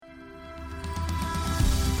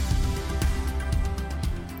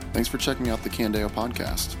Thanks for checking out the Candeo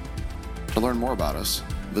podcast. To learn more about us,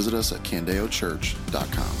 visit us at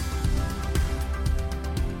candeochurch.com.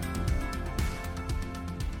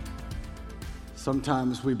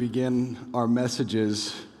 Sometimes we begin our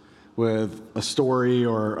messages with a story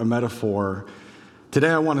or a metaphor. Today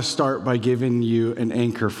I want to start by giving you an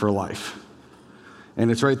anchor for life.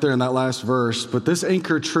 And it's right there in that last verse. But this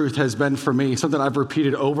anchor truth has been for me something I've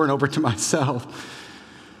repeated over and over to myself.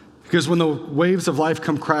 Because when the waves of life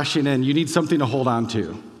come crashing in, you need something to hold on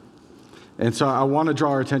to. And so I want to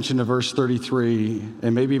draw our attention to verse 33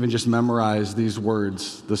 and maybe even just memorize these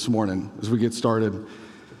words this morning as we get started.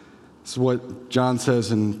 This is what John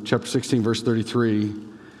says in chapter 16, verse 33.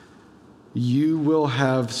 You will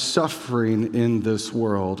have suffering in this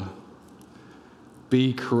world.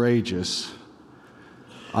 Be courageous.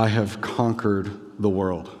 I have conquered the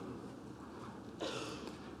world.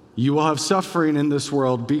 You will have suffering in this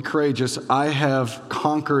world. Be courageous. I have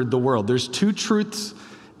conquered the world. There's two truths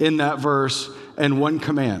in that verse and one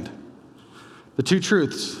command. The two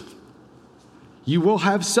truths. You will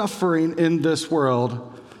have suffering in this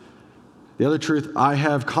world. The other truth, I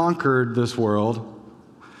have conquered this world.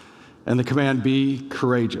 And the command, be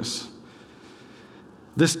courageous.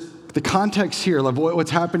 The context here, like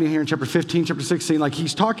what's happening here in chapter 15, chapter 16, like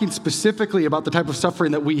he's talking specifically about the type of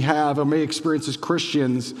suffering that we have or may experience as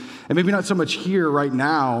Christians, and maybe not so much here right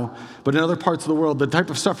now, but in other parts of the world, the type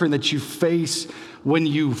of suffering that you face when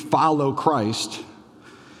you follow Christ.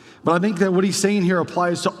 But I think that what he's saying here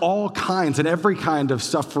applies to all kinds and every kind of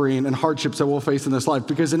suffering and hardships that we'll face in this life,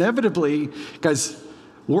 because inevitably, guys,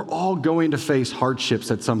 we're all going to face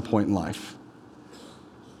hardships at some point in life.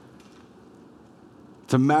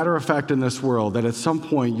 It's a matter of fact in this world that at some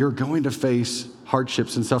point you're going to face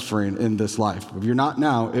hardships and suffering in this life. If you're not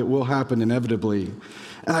now, it will happen inevitably.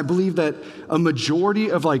 And I believe that a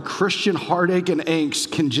majority of Christian heartache and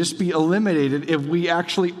angst can just be eliminated if we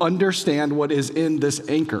actually understand what is in this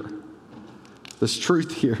anchor, this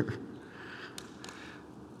truth here.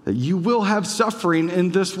 That you will have suffering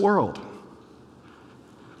in this world.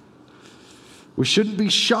 We shouldn't be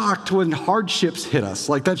shocked when hardships hit us.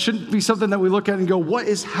 That shouldn't be something that we look at and go, what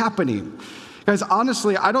is happening? Guys,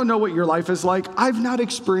 honestly, I don't know what your life is like. I've not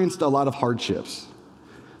experienced a lot of hardships.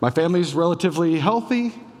 My family's relatively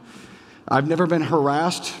healthy. I've never been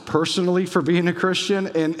harassed personally for being a Christian.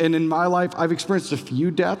 And in my life, I've experienced a few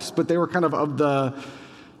deaths, but they were kind of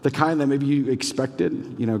the kind that maybe you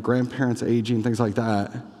expected, grandparents aging, things like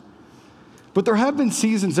that. But there have been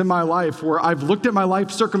seasons in my life where I've looked at my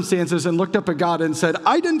life circumstances and looked up at God and said,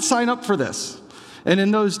 I didn't sign up for this. And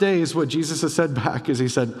in those days, what Jesus has said back is he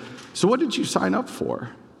said, so what did you sign up for?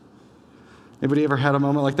 Anybody ever had a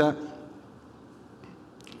moment like that?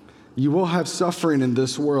 You will have suffering in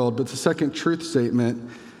this world, but the second truth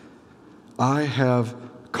statement, I have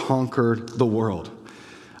conquered the world.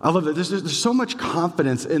 I love that. There's so much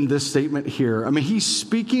confidence in this statement here. I mean, he's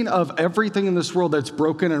speaking of everything in this world that's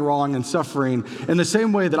broken and wrong and suffering in the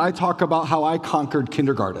same way that I talk about how I conquered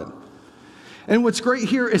kindergarten. And what's great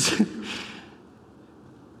here is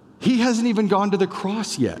he hasn't even gone to the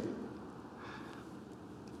cross yet.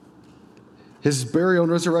 His burial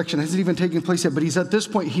and resurrection hasn't even taken place yet, but he's at this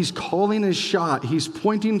point, he's calling his shot. He's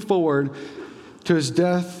pointing forward to his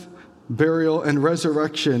death, burial, and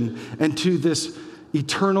resurrection, and to this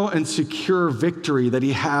eternal and secure victory that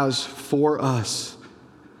he has for us.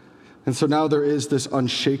 And so now there is this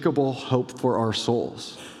unshakable hope for our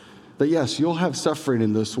souls. That yes, you'll have suffering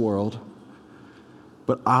in this world,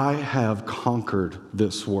 but I have conquered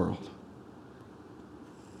this world.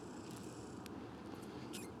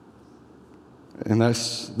 And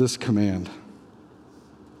that's this command,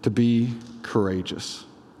 to be courageous.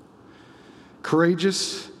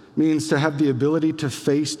 Courageous means to have the ability to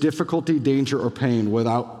face difficulty, danger, or pain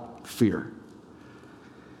without fear.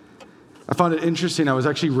 I found it interesting. I was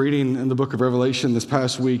actually reading in the book of Revelation this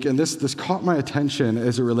past week, and this caught my attention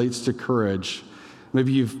as it relates to courage.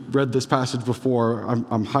 Maybe you've read this passage before.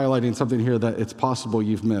 I'm highlighting something here that it's possible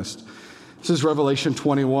you've missed. This is Revelation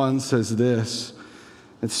 21 says this.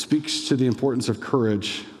 It speaks to the importance of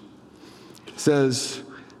courage. It says,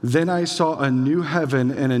 then I saw a new heaven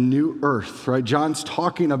and a new earth, right? John's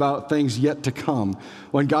talking about things yet to come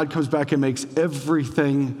when God comes back and makes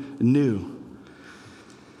everything new.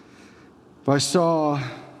 But I saw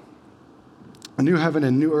a new heaven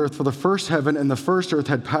and new earth, for the first heaven and the first earth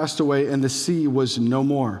had passed away and the sea was no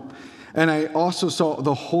more. And I also saw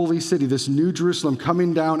the holy city, this new Jerusalem,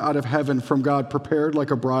 coming down out of heaven from God, prepared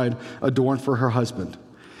like a bride adorned for her husband.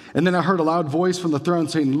 And then I heard a loud voice from the throne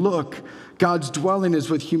saying, look, God's dwelling is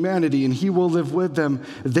with humanity, and he will live with them.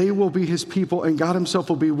 They will be his people, and God himself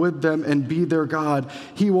will be with them and be their God.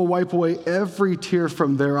 He will wipe away every tear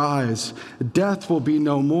from their eyes. Death will be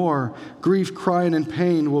no more. Grief, crying, and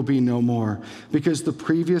pain will be no more, because the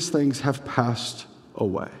previous things have passed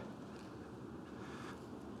away.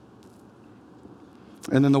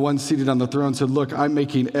 And then the one seated on the throne said, "Look, I'm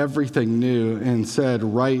making everything new," and said,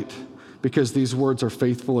 "Write, because these words are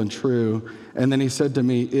faithful and true." And then he said to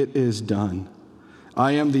me, "It is done.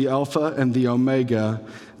 I am the Alpha and the Omega,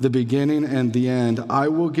 the beginning and the end. I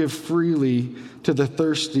will give freely to the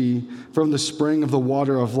thirsty from the spring of the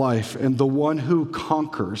water of life. And the one who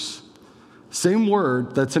conquers," same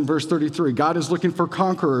word that's in verse 33, God is looking for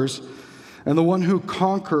conquerors, "and the one who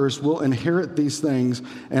conquers will inherit these things,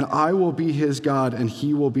 and I will be his God, and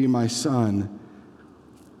he will be my son.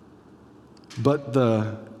 But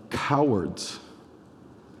the cowards,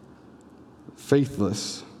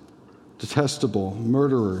 faithless, detestable,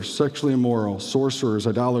 murderers, sexually immoral, sorcerers,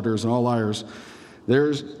 idolaters, and all liars,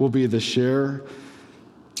 theirs will be the share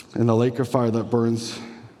in the lake of fire that burns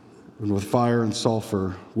with fire and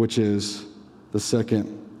sulfur, which is the second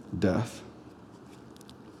death."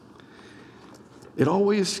 It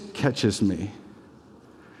always catches me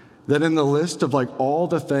that in the list of all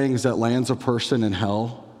the things that lands a person in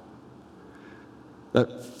hell,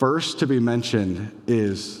 that first to be mentioned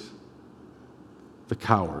is the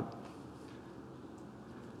coward,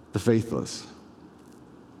 the faithless.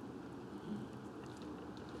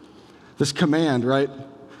 This command, right?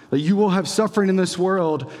 That you will have suffering in this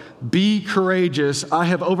world. Be courageous. I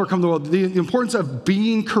have overcome the world. The importance of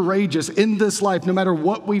being courageous in this life, no matter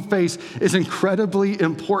what we face, is incredibly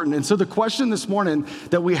important. And so the question this morning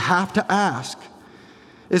that we have to ask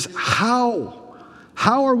is how?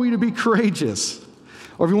 How are we to be courageous?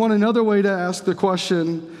 Or if you want another way to ask the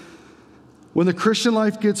question, when the Christian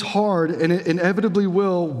life gets hard, and it inevitably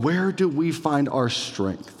will, where do we find our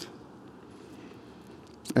strength?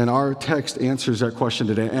 And our text answers that question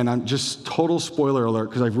today. And I'm just total spoiler alert,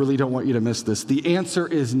 because I really don't want you to miss this. The answer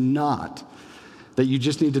is not that you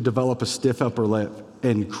just need to develop a stiff upper lip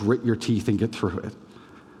and grit your teeth and get through it.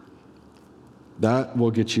 That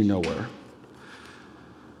will get you nowhere.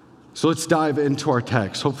 So let's dive into our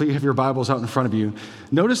text. Hopefully you have your Bibles out in front of you.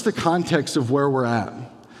 Notice the context of where we're at.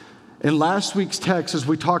 In last week's text, as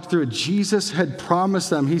we talked through it, Jesus had promised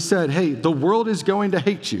them, he said, "Hey, the world is going to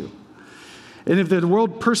hate you. And if the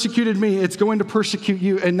world persecuted me, it's going to persecute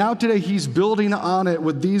you." And now today he's building on it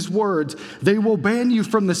with these words. They will ban you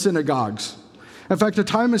from the synagogues. In fact, a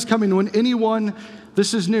time is coming when anyone,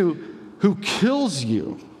 this is new, who kills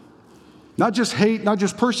you, not just hate, not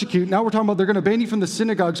just persecute. Now we're talking about they're going to ban you from the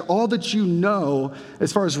synagogues. All that you know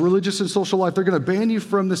as far as religious and social life, they're going to ban you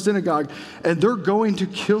from the synagogue, and they're going to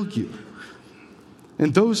kill you.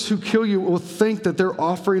 And those who kill you will think that they're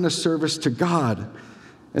offering a service to God.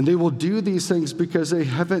 And they will do these things because they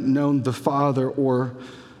haven't known the Father or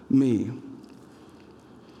me.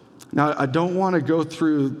 Now, I don't want to go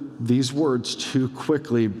through these words too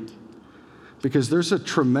quickly, because there's a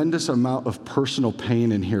tremendous amount of personal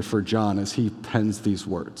pain in here for John as he pens these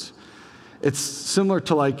words. It's similar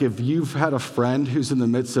to if you've had a friend who's in the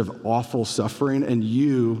midst of awful suffering, and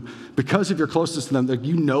you, because of your closeness to them,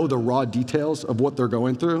 you know the raw details of what they're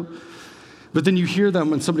going through. But then you hear them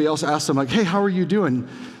when somebody else asks them, "Hey, how are you doing?"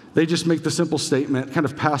 They just make the simple statement, kind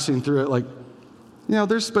of passing through it,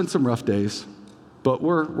 there's been some rough days, but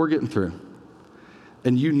we're getting through.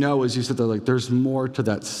 And you know, as you sit there, there's more to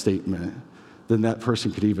that statement than that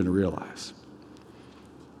person could even realize.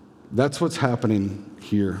 That's what's happening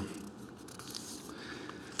here.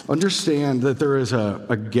 Understand that there is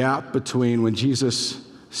a gap between when Jesus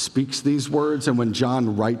speaks these words and when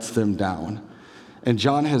John writes them down. And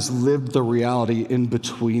John has lived the reality in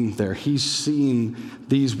between there. He's seen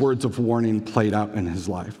these words of warning played out in his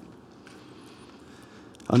life.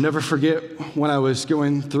 I'll never forget when I was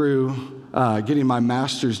going through getting my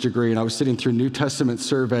master's degree, and I was sitting through New Testament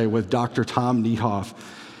survey with Dr. Tom Niehoff,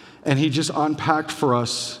 and he just unpacked for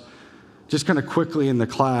us, just kind of quickly in the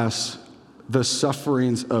class, the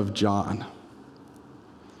sufferings of John.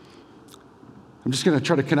 I'm just going to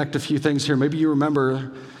try to connect a few things here. Maybe you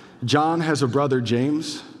remember John has a brother,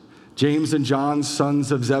 James. James and John,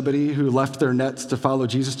 sons of Zebedee, who left their nets to follow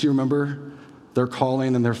Jesus. Do you remember their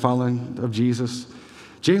calling and their following of Jesus?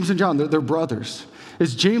 James and John, they're brothers.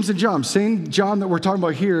 It's James and John, same John that we're talking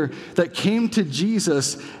about here, that came to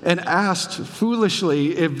Jesus and asked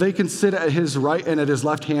foolishly if they can sit at his right and at his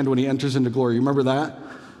left hand when he enters into glory. You remember that?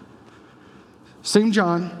 Same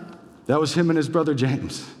John. That was him and his brother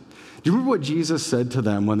James. Do you remember what Jesus said to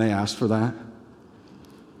them when they asked for that?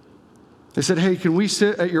 They said, hey, can we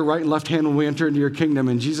sit at your right and left hand when we enter into your kingdom?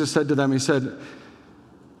 And Jesus said to them, he said,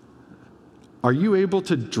 are you able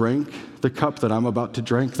to drink the cup that I'm about to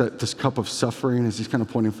drink, that this cup of suffering, as he's kind of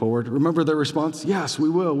pointing forward? Remember their response? Yes, we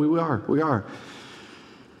will. We are.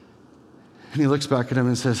 And he looks back at him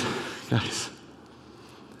and says, guys,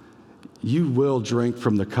 you will drink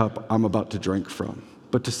from the cup I'm about to drink from.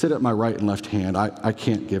 But to sit at my right and left hand, I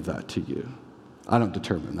can't give that to you. I don't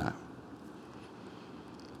determine that.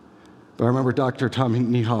 But I remember Dr. Tom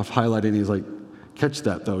Niehoff highlighting, he's like, catch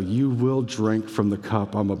that though, you will drink from the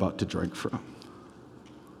cup I'm about to drink from.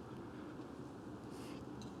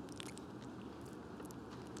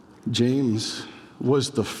 James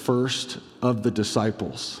was the first of the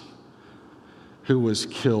disciples who was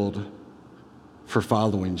killed for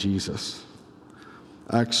following Jesus.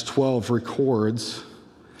 Acts 12 records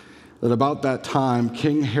that about that time,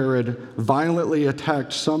 King Herod violently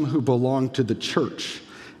attacked some who belonged to the church,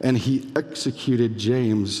 and he executed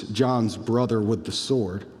James, John's brother, with the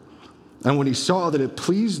sword. And when he saw that it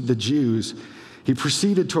pleased the Jews, he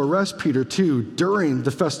proceeded to arrest Peter too during the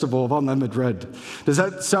festival of Unleavened Bread. Does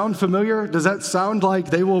that sound familiar? Does that sound like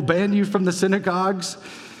they will ban you from the synagogues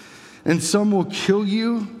and some will kill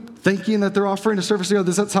you thinking that they're offering a service to God?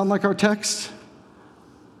 Does that sound like our text?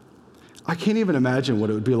 I can't even imagine what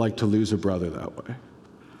it would be like to lose a brother that way.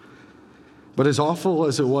 But as awful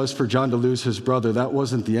as it was for John to lose his brother, that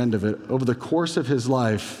wasn't the end of it. Over the course of his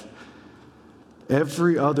life,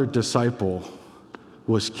 every other disciple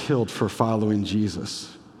was killed for following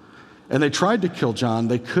Jesus. And they tried to kill John,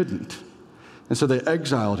 they couldn't. And so they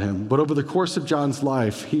exiled him. But over the course of John's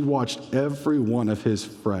life, he watched every one of his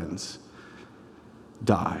friends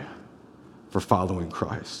die for following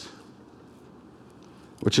Christ.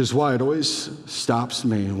 Which is why it always stops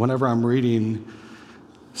me whenever I'm reading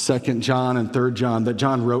 2 John and 3 John that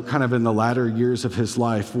John wrote kind of in the latter years of his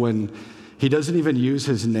life, when he doesn't even use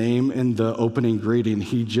his name in the opening greeting.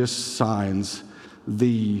 He just signs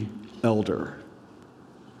the elder.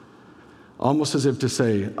 Almost as if to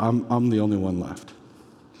say, I'm the only one left.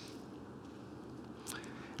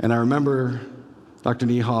 And I remember Dr.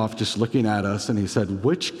 Niehoff just looking at us, and he said,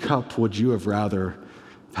 which cup would you have rather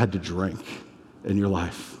had to drink in your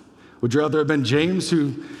life? Would you rather have been James,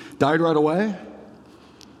 who died right away,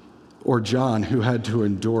 or John, who had to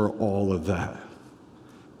endure all of that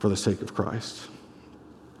for the sake of Christ?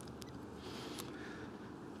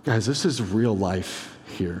 Guys, this is real life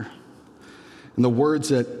here. And the words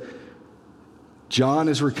that John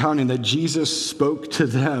is recounting that Jesus spoke to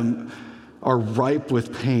them are ripe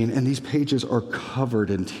with pain, and these pages are covered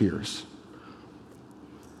in tears.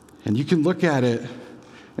 And you can look at it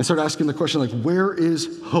and start asking the question, like, where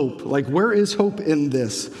is hope? Like, where is hope in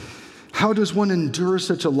this? How does one endure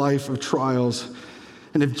such a life of trials?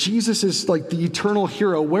 And if Jesus is like the eternal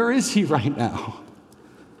hero, where is he right now?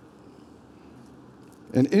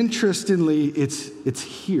 And interestingly, it's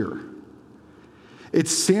here.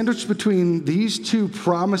 It's sandwiched between these two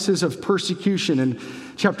promises of persecution in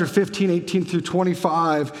chapter 15, 18 through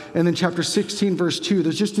 25, and then chapter 16, verse 2.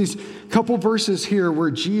 There's just these couple verses here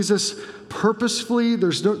where Jesus purposefully,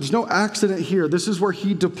 there's no accident here. This is where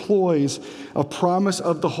he deploys a promise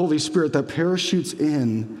of the Holy Spirit that parachutes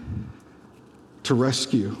in to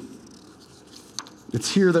rescue.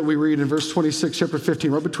 It's here that we read in verse 26, chapter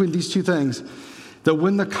 15, right between these two things, that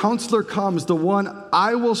when the counselor comes, the one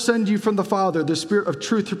I will send you from the Father, the Spirit of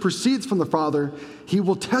truth who proceeds from the Father, he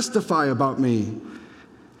will testify about me.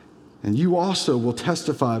 And you also will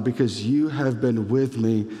testify because you have been with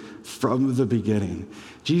me from the beginning.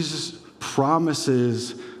 Jesus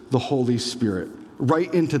promises the Holy Spirit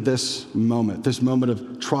right into this moment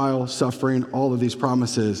of trial, suffering, all of these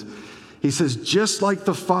promises. He says, just like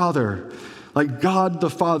the Father, like God the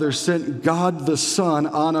Father sent God the Son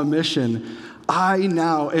on a mission, I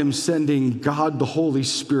now am sending God the Holy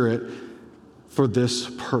Spirit for this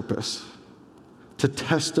purpose, to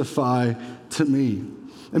testify to me.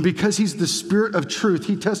 And because he's the Spirit of truth,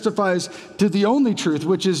 he testifies to the only truth,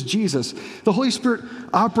 which is Jesus. The Holy Spirit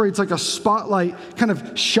operates like a spotlight, kind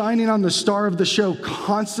of shining on the star of the show,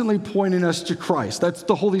 constantly pointing us to Christ. That's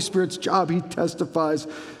the Holy Spirit's job. He testifies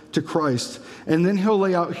to Christ. And then he'll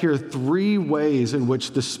lay out here 3 ways in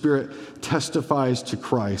which the Spirit testifies to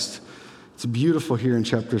Christ. It's beautiful here in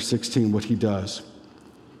chapter 16 what he does.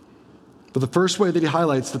 But the first way that he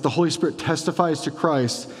highlights that the Holy Spirit testifies to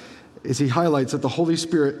Christ is he highlights that the Holy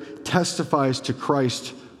Spirit testifies to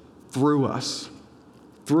Christ through us.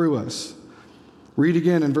 Through us. Read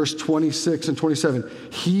again in verse 26 and 27.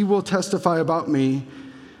 He will testify about me.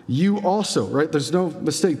 You also, right? There's no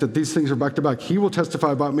mistake that these things are back to back. He will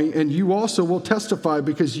testify about me, and you also will testify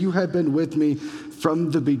because you have been with me from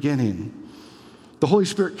the beginning. The Holy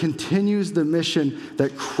Spirit continues the mission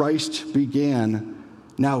that Christ began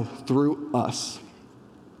now through us.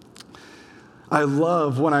 I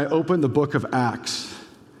love when I open the book of Acts,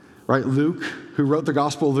 right? Luke, who wrote the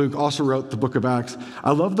Gospel of Luke, also wrote the book of Acts.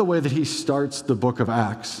 I love the way that he starts the book of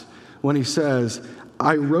Acts when he says,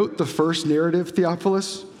 I wrote the first narrative,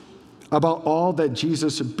 Theophilus, about all that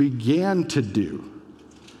Jesus began to do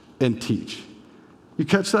and teach. You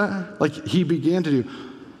catch that? Like he began to do.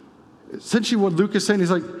 Essentially what Luke is saying,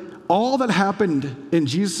 he's like, all that happened in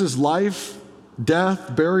Jesus' life,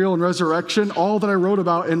 death, burial, and resurrection, all that I wrote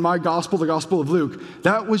about in my gospel, the Gospel of Luke,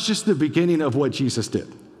 that was just the beginning of what Jesus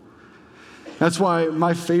did. That's why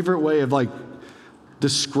my favorite way of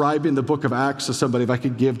describing the book of Acts to somebody, if I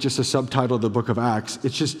could give just a subtitle of the book of Acts,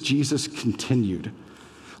 it's just Jesus continued.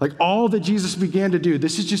 Like all that Jesus began to do,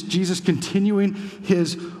 this is just Jesus continuing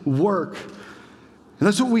his work. And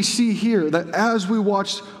that's what we see here, that as we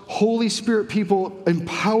watch Holy Spirit people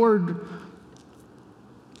empowered,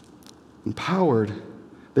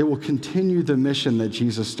 they will continue the mission that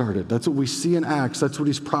Jesus started. That's what we see in Acts. That's what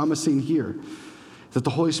he's promising here, that the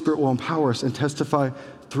Holy Spirit will empower us and testify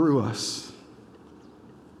through us.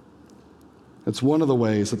 That's one of the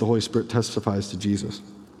ways that the Holy Spirit testifies to Jesus.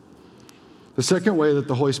 The second way that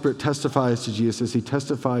the Holy Spirit testifies to Jesus is he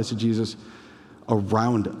testifies to Jesus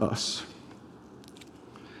around us.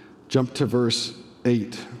 Jump to verse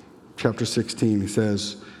 8, chapter 16. He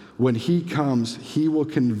says, when he comes, he will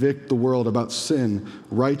convict the world about sin,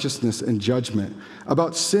 righteousness, and judgment.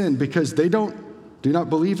 About sin, because they do not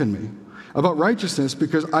believe in me. About righteousness,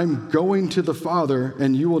 because I'm going to the Father,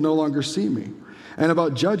 and you will no longer see me. And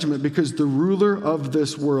about judgment, because the ruler of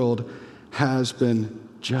this world has been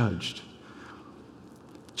judged.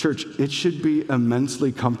 Church, it should be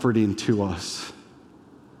immensely comforting to us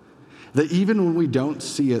that even when we don't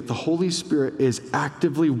see it, the Holy Spirit is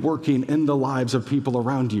actively working in the lives of people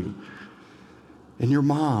around you. And your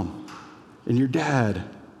mom, and your dad,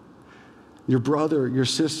 your brother, your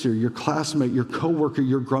sister, your classmate, your coworker,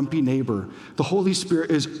 your grumpy neighbor. The Holy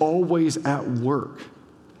Spirit is always at work.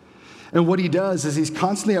 And what he does is he's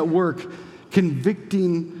constantly at work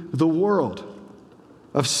convicting the world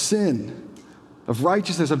of sin, of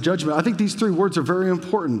righteousness, of judgment. I think these three words are very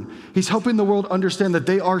important. He's helping the world understand that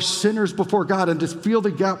they are sinners before God and to feel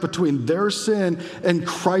the gap between their sin and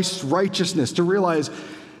Christ's righteousness, to realize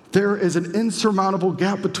there is an insurmountable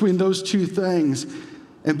gap between those two things.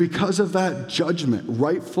 And because of that, judgment,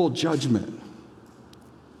 rightful judgment.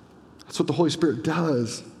 That's what the Holy Spirit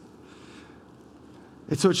does.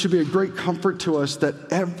 And so it should be a great comfort to us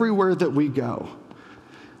that everywhere that we go,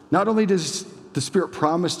 not only does the Spirit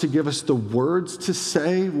promise to give us the words to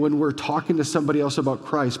say when we're talking to somebody else about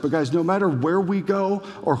Christ. But guys, no matter where we go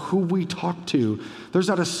or who we talk to, there's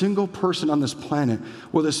not a single person on this planet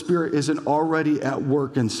where the Spirit isn't already at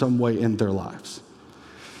work in some way in their lives.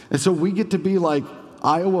 And so we get to be like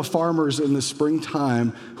Iowa farmers in the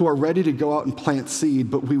springtime who are ready to go out and plant seed,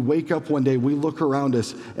 but we wake up one day, we look around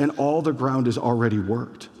us, and all the ground is already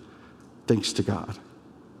worked, thanks to God.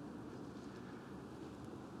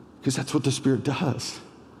 Because that's what the Spirit does.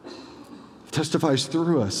 He testifies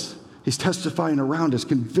through us. He's testifying around us,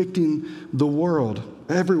 convicting the world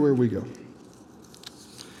everywhere we go.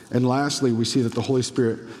 And lastly, we see that the Holy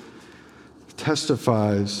Spirit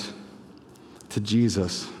testifies to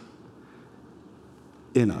Jesus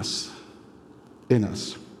in us. In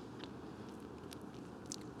us.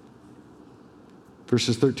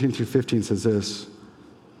 Verses 13 through 15 says this: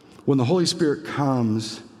 when the Holy Spirit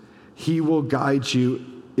comes, he will guide you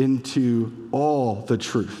into all the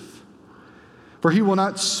truth. For he will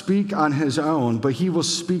not speak on his own, but he will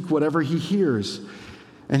speak whatever he hears.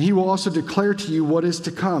 And he will also declare to you what is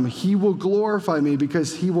to come. He will glorify me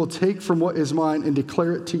because he will take from what is mine and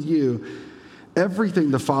declare it to you.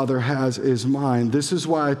 Everything the Father has is mine. This is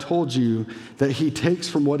why I told you that he takes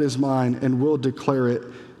from what is mine and will declare it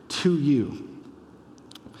to you.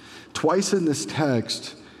 Twice in this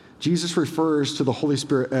text, Jesus refers to the Holy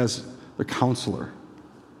Spirit as the counselor.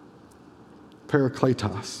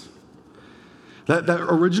 Parakletos. That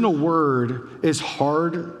original word is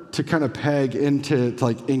hard to kind of peg into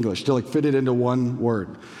English, to fit it into one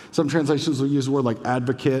word. Some translations will use a word like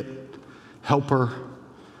advocate, helper.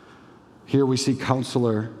 Here we see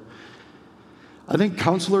counselor. I think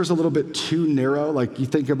counselor is a little bit too narrow. You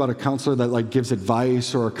think about a counselor that gives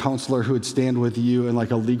advice, or a counselor who would stand with you in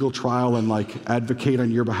a legal trial and advocate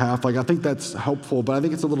on your behalf. I think that's helpful, but I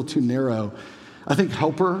think it's a little too narrow. I think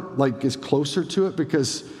helper is closer to it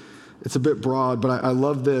because it's a bit broad, but I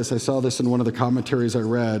love this. I saw this in one of the commentaries I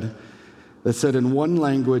read that said in one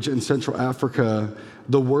language in Central Africa,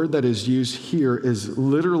 the word that is used here is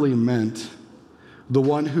literally meant the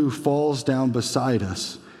one who falls down beside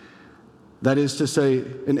us. That is to say,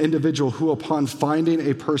 an individual who, upon finding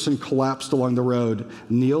a person collapsed along the road,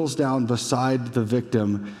 kneels down beside the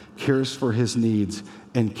victim, cares for his needs,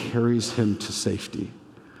 and carries him to safety.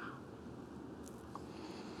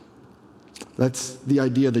 That's the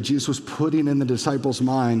idea that Jesus was putting in the disciples'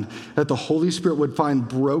 mind, that the Holy Spirit would find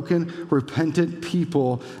broken, repentant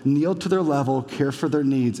people, kneel to their level, care for their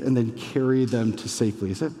needs, and then carry them to safety.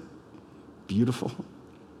 Is that beautiful?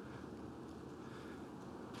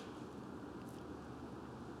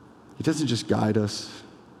 He doesn't just guide us,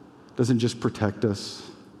 doesn't just protect us,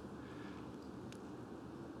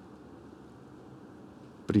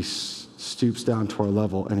 but he stoops down to our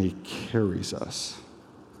level and he carries us.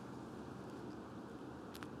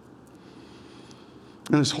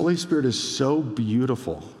 And this Holy Spirit is so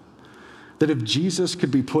beautiful that if Jesus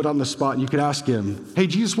could be put on the spot, you could ask him, hey,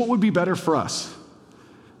 Jesus, what would be better for us?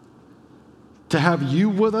 To have you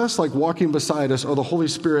with us, like walking beside us, or the Holy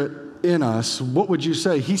Spirit in us, what would you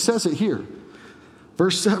say? He says it here.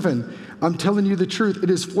 Verse 7, I'm telling you the truth. It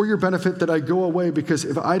is for your benefit that I go away, because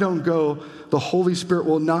if I don't go, the Holy Spirit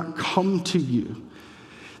will not come to you.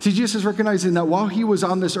 See, Jesus is recognizing that while he was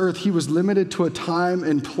on this earth, he was limited to a time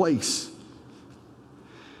and place.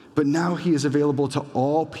 But now he is available to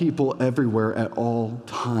all people everywhere at all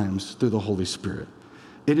times through the Holy Spirit.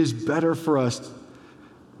 It is better for us,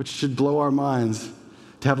 which should blow our minds,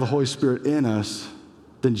 to have the Holy Spirit in us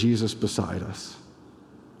than Jesus beside us.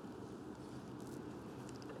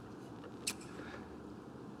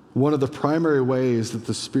 One of the primary ways that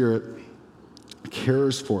the Spirit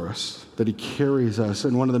cares for us, that he carries us,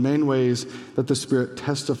 and one of the main ways that the Spirit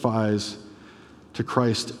testifies to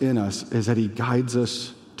Christ in us is that he guides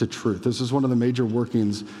us to truth. This is one of the major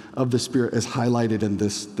workings of the Spirit as highlighted in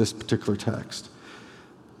this particular text.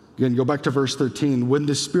 Again, go back to verse 13. When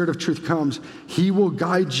the Spirit of truth comes, he will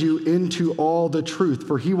guide you into all the truth,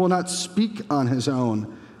 for he will not speak on his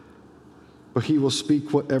own, but he will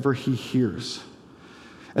speak whatever he hears.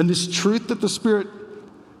 And this truth that the Spirit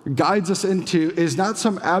guides us into is not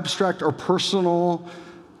some abstract or personal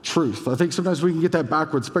truth. I think sometimes we can get that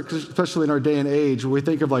backwards, especially in our day and age, where we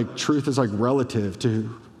think of like truth as like relative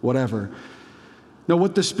to whatever. No,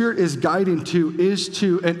 what the Spirit is guiding to is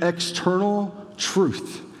to an external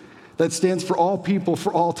truth that stands for all people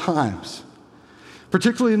for all times.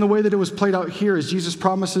 Particularly in the way that it was played out here, as Jesus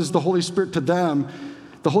promises the Holy Spirit to them,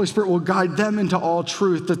 the Holy Spirit will guide them into all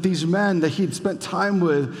truth, that these men that he'd spent time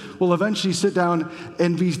with will eventually sit down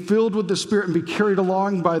and be filled with the Spirit and be carried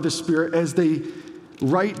along by the Spirit as they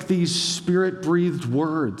write these Spirit-breathed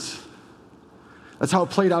words. That's how it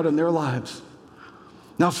played out in their lives.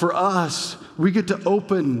 Now for us, we get to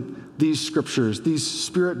open these scriptures, these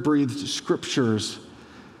Spirit-breathed scriptures,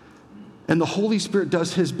 and the Holy Spirit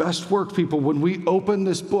does his best work, people. When we open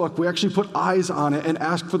this book, we actually put eyes on it and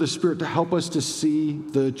ask for the Spirit to help us to see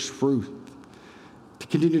the truth, to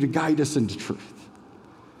continue to guide us into truth.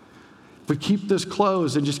 If we keep this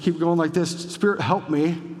closed and just keep going like this, Spirit, help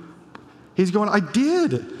me, he's going, I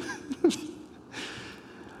did.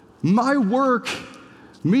 My work,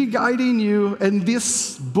 me guiding you, and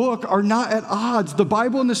this book are not at odds. The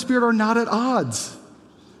Bible and the Spirit are not at odds,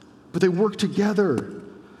 but they work together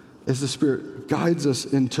as the Spirit guides us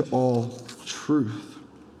into all truth.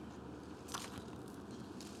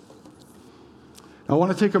 I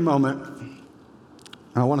want to take a moment, and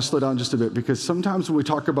I want to slow down just a bit, because sometimes when we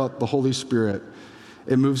talk about the Holy Spirit,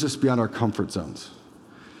 it moves us beyond our comfort zones.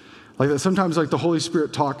 Like that, sometimes like the Holy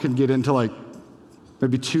Spirit talk can get into like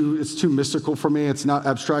maybe it's too mystical for me. It's not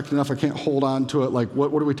abstract enough. I can't hold on to it. Like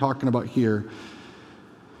what are we talking about here?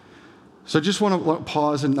 So I just want to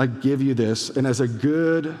pause and like give you this. And as a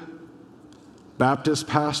good Baptist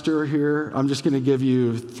pastor here, I'm just going to give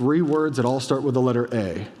you 3 words that all start with the letter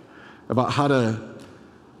A about how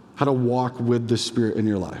to walk with the Spirit in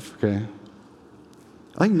your life, okay?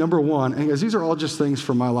 I think number 1, and guys, these are all just things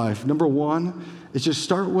from my life. Number 1 is just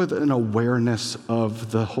start with an awareness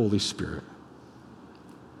of the Holy Spirit.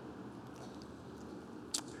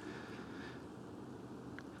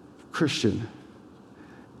 Christian,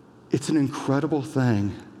 it's an incredible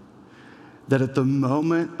thing that at the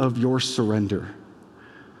moment of your surrender,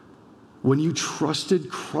 when you trusted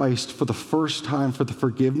Christ for the first time for the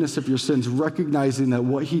forgiveness of your sins, recognizing that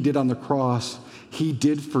what he did on the cross, he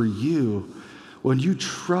did for you. When you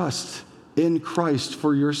trust in Christ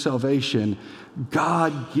for your salvation,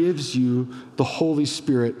 God gives you the Holy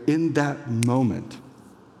Spirit in that moment.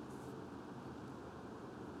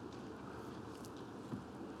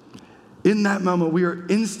 In that moment, we are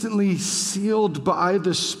instantly sealed by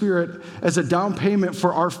the Spirit as a down payment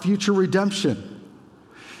for our future redemption.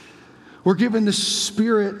 We're given this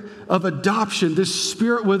spirit of adoption, this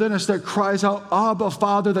spirit within us that cries out, Abba,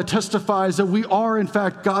 Father, that testifies that we are, in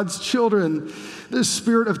fact, God's children. This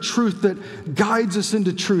spirit of truth that guides us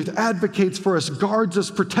into truth, advocates for us, guards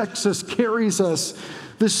us, protects us, carries us.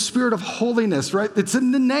 This spirit of holiness, right? It's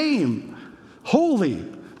in the name, holy.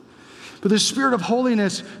 But the spirit of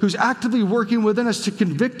holiness who's actively working within us to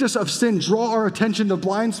convict us of sin, draw our attention to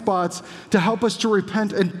blind spots, to help us to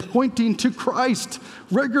repent and pointing to Christ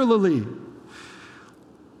regularly.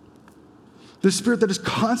 The spirit that is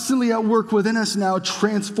constantly at work within us now,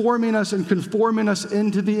 transforming us and conforming us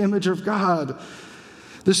into the image of God.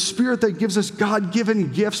 The spirit that gives us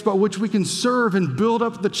God-given gifts by which we can serve and build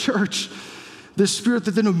up the church. The spirit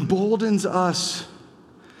that then emboldens us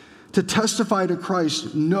to testify to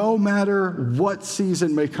Christ no matter what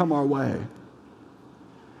season may come our way.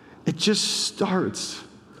 It just starts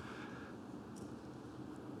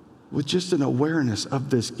with just an awareness of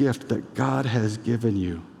this gift that God has given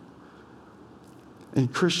you.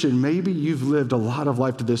 And Christian, maybe you've lived a lot of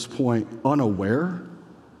life to this point unaware,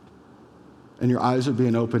 and your eyes are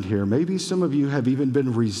being opened here. Maybe some of you have even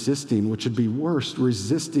been resisting, which would be worse,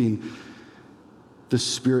 resisting the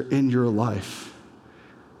Spirit in your life.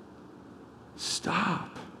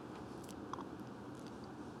 Stop.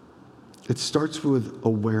 It starts with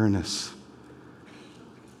awareness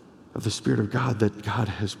of the Spirit of God that God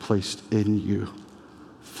has placed in you,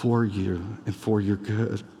 and for your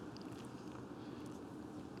good.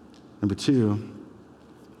 Number 2,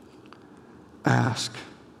 ask.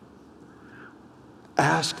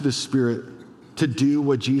 Ask the Spirit to do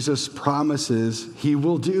what Jesus promises he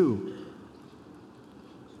will do.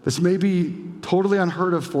 This may be totally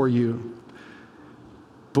unheard of for you,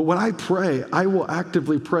 but when I pray, I will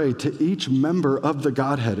actively pray to each member of the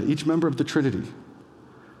Godhead, each member of the Trinity.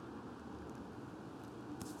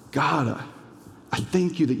 God, I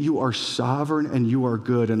thank you that you are sovereign and you are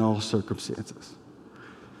good in all circumstances.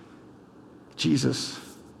 Jesus,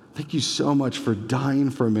 thank you so much for dying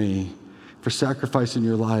for me, for sacrificing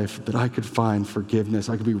your life that I could find forgiveness,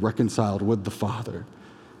 I could be reconciled with the Father.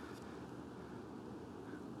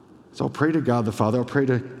 So I'll pray to God the Father, I'll pray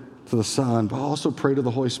to the Son, but I'll also pray to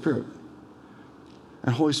the Holy Spirit.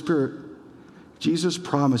 And Holy Spirit, Jesus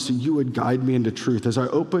promised that you would guide me into truth. As I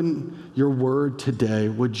open your word today,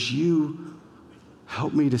 would you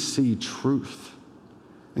help me to see truth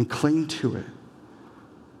and cling to it?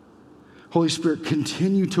 Holy Spirit,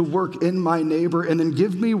 continue to work in my neighbor and then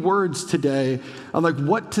give me words today on like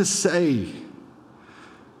what to say,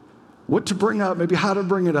 what to bring up, maybe how to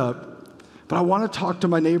bring it up. But I want to talk to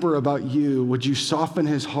my neighbor about you. Would you soften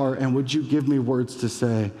his heart and would you give me words to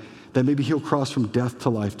say that maybe he'll cross from death to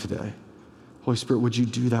life today? Holy Spirit, would you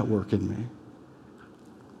do that work in me?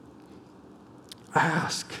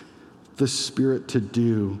 Ask the Spirit to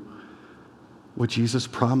do what Jesus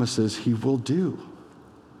promises he will do.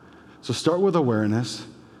 So start with awareness,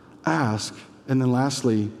 ask, and then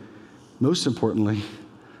lastly, most importantly,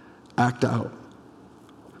 act out.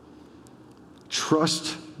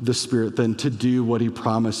 Trust the Spirit then to do what he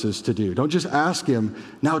promises to do. Don't just ask him,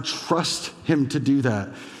 now trust him to do that.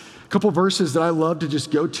 A couple verses that I love to just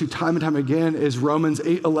go to time and time again is Romans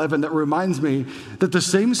 8:11 that reminds me that the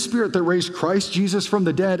same Spirit that raised Christ Jesus from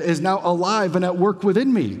the dead is now alive and at work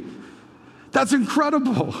within me. That's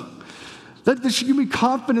incredible. That should give me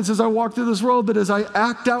confidence as I walk through this world, that as I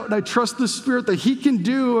act out and I trust the Spirit that he can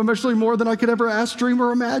do immeasurably more than I could ever ask, dream,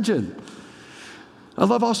 or imagine. I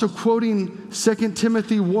love also quoting 2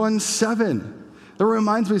 Timothy 1:7. That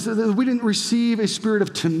reminds me that we didn't receive a spirit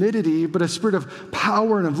of timidity, but a spirit of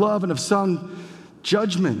power and of love and of sound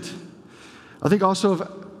judgment. I think also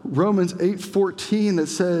of Romans 8:14 that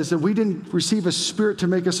says that we didn't receive a spirit to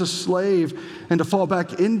make us a slave and to fall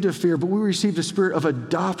back into fear, but we received a spirit of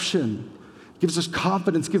adoption. It gives us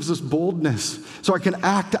confidence, gives us boldness, so I can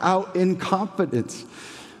act out in confidence.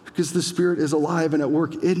 Because the Spirit is alive and at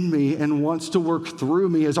work in me and wants to work through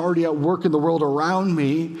me, is already at work in the world around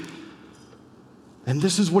me. And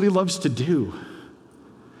this is what he loves to do,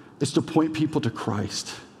 is to point people to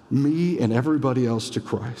Christ, me and everybody else to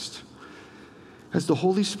Christ. As the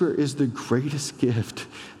Holy Spirit is the greatest gift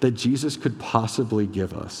that Jesus could possibly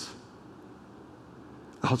give us,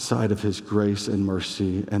 outside of his grace and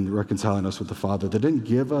mercy and reconciling us with the Father. They didn't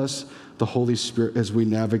give us the Holy Spirit as we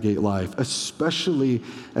navigate life, especially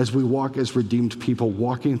as we walk as redeemed people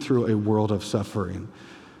walking through a world of suffering.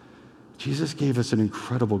 Jesus gave us an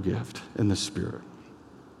incredible gift in the Spirit.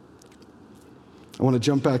 I want to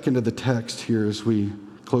jump back into the text here as we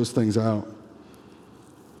close things out.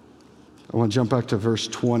 I want to jump back to verse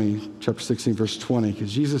 20, chapter 16, verse 20,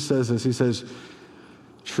 because Jesus says this. He says,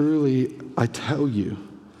 "Truly, I tell you,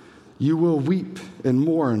 You will weep and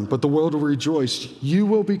mourn, but the world will rejoice. You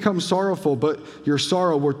will become sorrowful, but your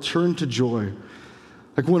sorrow will turn to joy.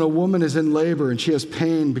 Like when a woman is in labor and she has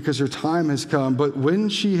pain because her time has come, but when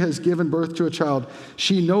she has given birth to a child,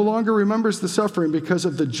 she no longer remembers the suffering because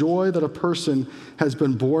of the joy that a person has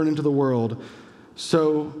been born into the world.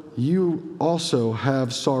 So you also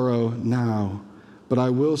have sorrow now, but I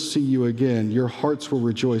will see you again. Your hearts will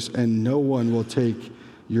rejoice, and no one will take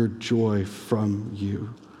your joy from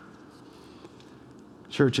you.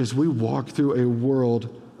 Church, as we walk through a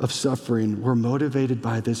world of suffering, we're motivated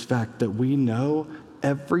by this fact that we know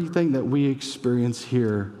everything that we experience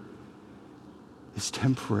here is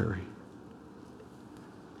temporary.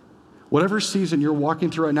 Whatever season you're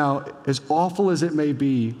walking through right now, as awful as it may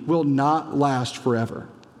be, will not last forever.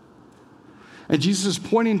 And Jesus is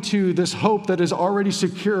pointing to this hope that is already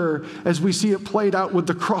secure as we see it played out with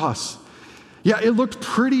the cross. Yeah, it looked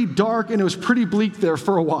pretty dark and it was pretty bleak there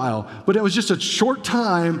for a while, but it was just a short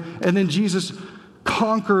time, and then Jesus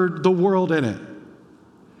conquered the world in it.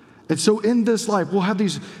 And so in this life, we'll have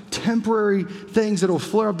these temporary things that will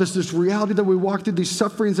flare up, this reality that we walk through, these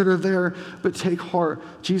sufferings that are there, but take heart.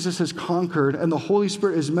 Jesus has conquered, and the Holy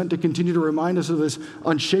Spirit is meant to continue to remind us of this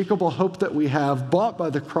unshakable hope that we have, bought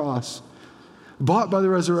by the cross, bought by the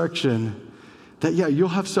resurrection, that yeah, you'll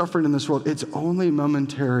have suffering in this world. It's only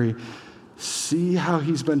momentary. See how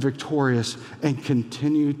he's been victorious and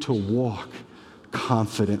continue to walk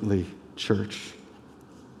confidently, church.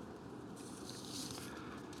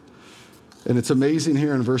 And it's amazing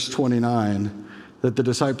here in verse 29 that the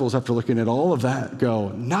disciples, after looking at all of that, go,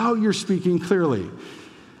 now you're speaking clearly.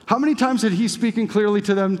 How many times had he speaking clearly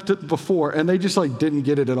to them before, and they just didn't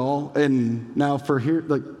get it at all? And now for here,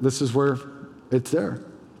 this is where it's there.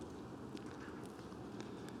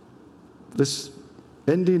 This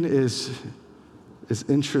ending is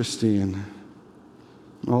interesting.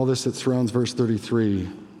 All this that surrounds verse 33.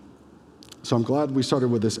 So I'm glad we started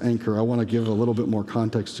with this anchor. I want to give a little bit more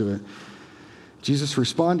context to it. Jesus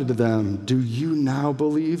responded to them, do you now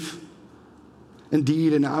believe?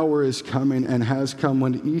 Indeed, an hour is coming and has come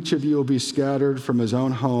when each of you will be scattered from his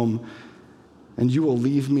own home, and you will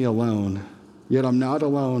leave me alone. Yet I'm not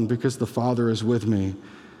alone because the Father is with me.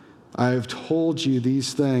 I have told you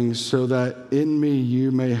these things so that in me you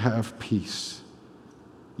may have peace.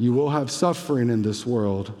 You will have suffering in this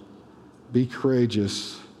world. Be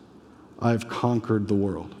courageous. I've conquered the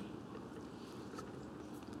world.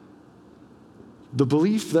 The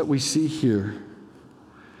belief that we see here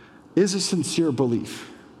is a sincere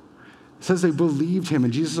belief. It says they believed him,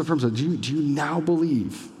 and Jesus affirms it. Do you now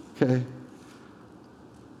believe? Okay.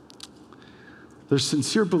 There's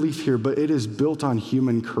sincere belief here, but it is built on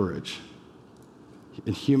human courage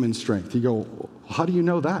and human strength. You go, how do you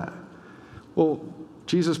know that? Well,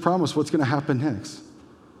 Jesus promised what's going to happen next.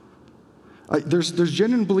 There's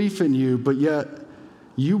genuine belief in you, but yet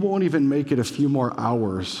you won't even make it a few more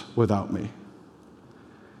hours without me.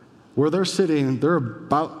 Where they're sitting, they're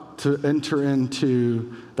about to enter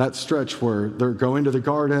into that stretch where they're going to the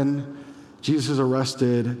garden. Jesus is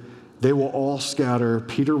arrested. They will all scatter.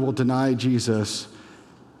 Peter will deny Jesus.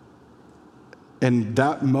 And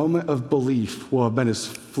that moment of belief will have been as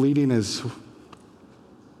fleeting as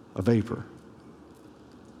a vapor.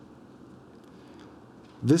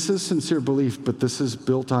 This is sincere belief, but this is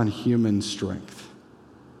built on human strength.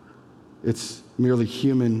 It's merely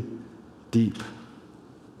human deep.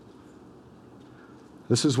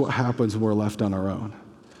 This is what happens when we're left on our own.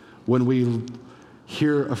 When we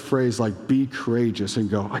hear a phrase like, be courageous, and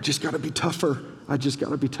go, I just got to be tougher. I just got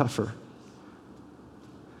to be tougher.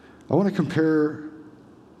 I want to compare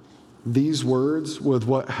these words with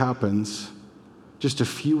what happens just a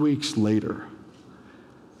few weeks later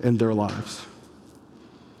in their lives.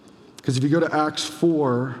 Because if you go to Acts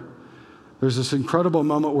 4, there's this incredible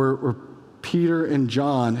moment where Peter and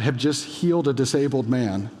John have just healed a disabled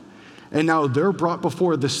man. And now they're brought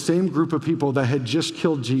before the same group of people that had just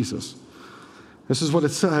killed Jesus. This is what it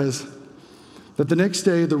says, that the next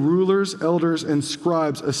day the rulers, elders, and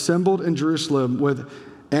scribes assembled in Jerusalem with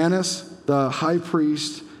Annas, the high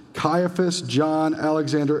priest, Caiaphas, John,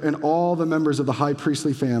 Alexander, and all the members of the high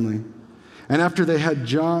priestly family. And after they had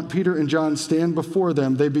Peter and John stand before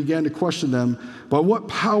them, they began to question them, by what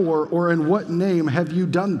power or in what name have you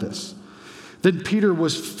done this? Then Peter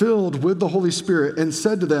was filled with the Holy Spirit and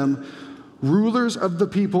said to them, rulers of the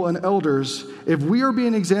people and elders, if we are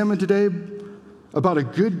being examined today about a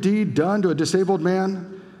good deed done to a disabled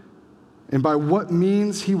man, and by what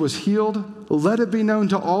means he was healed, let it be known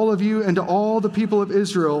to all of you and to all the people of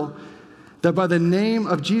Israel that by the name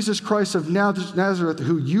of Jesus Christ of Nazareth,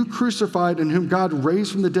 who you crucified and whom God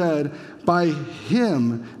raised from the dead, by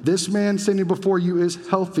him, this man standing before you is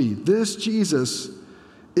healthy. This Jesus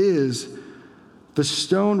is the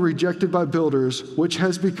stone rejected by builders, which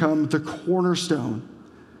has become the cornerstone.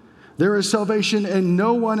 There is salvation in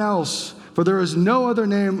no one else, for there is no other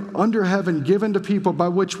name under heaven given to people by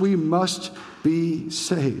which we must be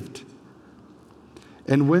saved.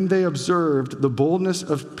 And when they observed the boldness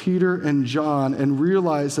of Peter and John and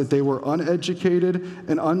realized that they were uneducated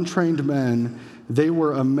and untrained men, they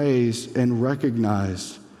were amazed and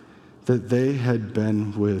recognized that they had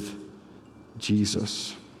been with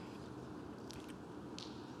Jesus.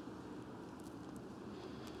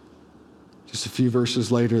 Just a few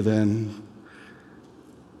verses later, then,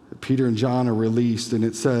 Peter and John are released, and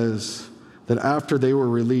it says that after they were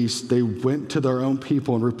released, they went to their own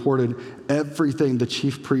people and reported everything the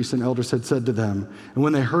chief priests and elders had said to them. And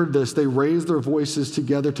when they heard this, they raised their voices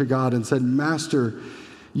together to God and said, Master,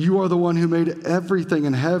 you are the one who made everything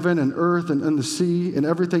in heaven and earth and in the sea and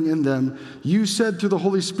everything in them. You said through the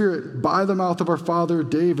Holy Spirit by the mouth of our father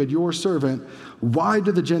David, your servant, why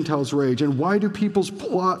do the Gentiles rage and why do peoples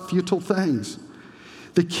plot futile things?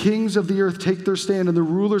 The kings of the earth take their stand and the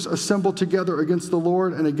rulers assemble together against the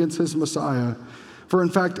Lord and against his Messiah. For in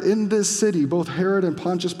fact, in this city, both Herod and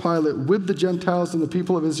Pontius Pilate with the Gentiles and the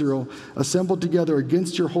people of Israel assembled together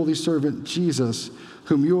against your holy servant Jesus,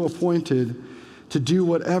 whom you appointed to do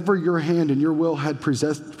whatever your hand and your will had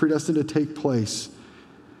predestined to take place.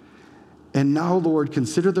 And now, Lord,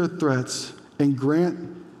 consider their threats and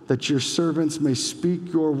grant that your servants may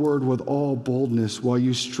speak your word with all boldness while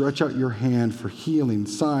you stretch out your hand for healing,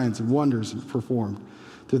 signs, and wonders performed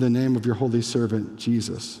through the name of your holy servant,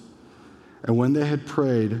 Jesus. And when they had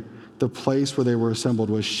prayed, the place where they were assembled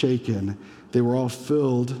was shaken. They were all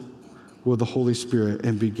filled with the Holy Spirit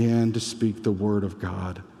and began to speak the word of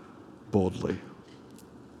God boldly.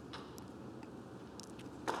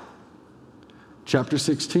 Chapter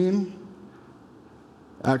 16,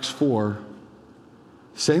 Acts 4,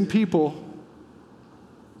 same people,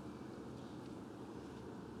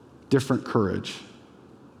 different courage.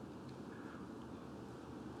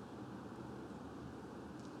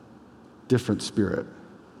 Different spirit.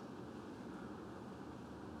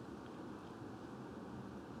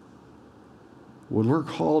 When we're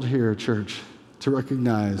called here, church, to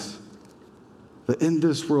recognize that in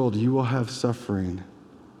this world you will have suffering,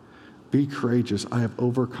 be courageous. I have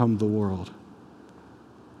overcome the world.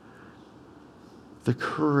 The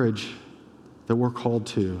courage that we're called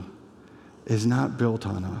to is not built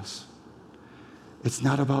on us. It's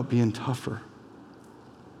not about being tougher.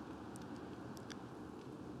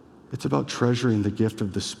 It's about treasuring the gift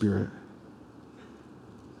of the Spirit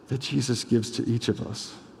that Jesus gives to each of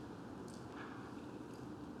us.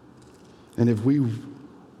 And if we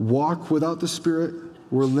walk without the Spirit,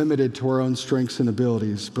 we're limited to our own strengths and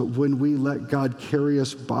abilities. But when we let God carry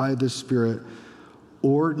us by the Spirit,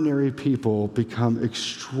 ordinary people become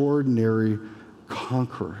extraordinary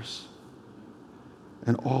conquerors.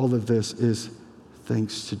 And all of this is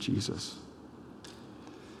thanks to Jesus.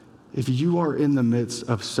 If you are in the midst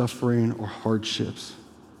of suffering or hardships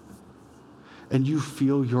and you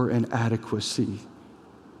feel your inadequacy,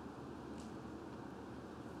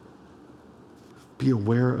 be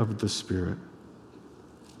aware of the Spirit.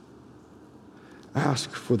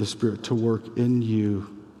 Ask for the Spirit to work in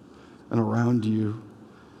you and around you,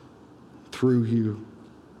 through you,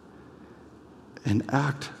 and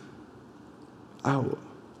act out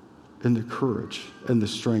in the courage and the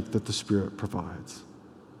strength that the Spirit provides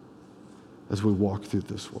as we walk through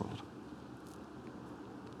this world.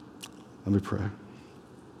 Let me pray.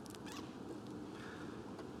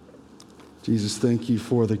 Jesus, thank you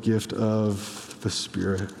for the gift of the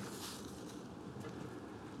Spirit.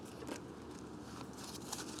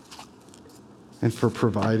 And for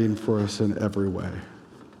providing for us in every way.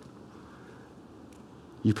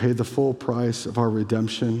 You paid the full price of our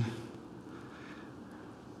redemption.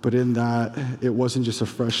 But in that, it wasn't just a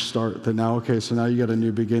fresh start that now, okay, so now you got a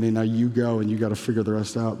new beginning. Now you go and you got to figure the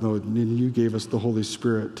rest out. No, you gave us the Holy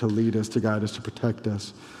Spirit to lead us, to guide us, to protect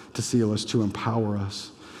us, to seal us, to empower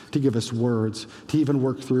us, to give us words, to even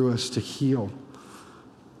work through us, to heal,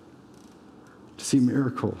 to see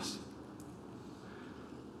miracles.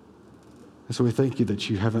 And so we thank you that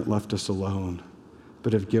you haven't left us alone,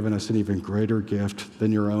 but have given us an even greater gift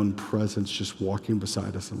than your own presence just walking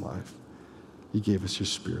beside us in life. You gave us your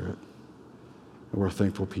Spirit, and we're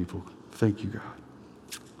thankful people. Thank you,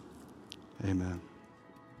 God. Amen.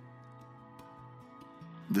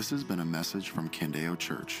 This has been a message from Candeo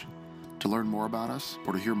Church. To learn more about us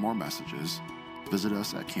or to hear more messages, visit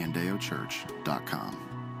us at candeochurch.com.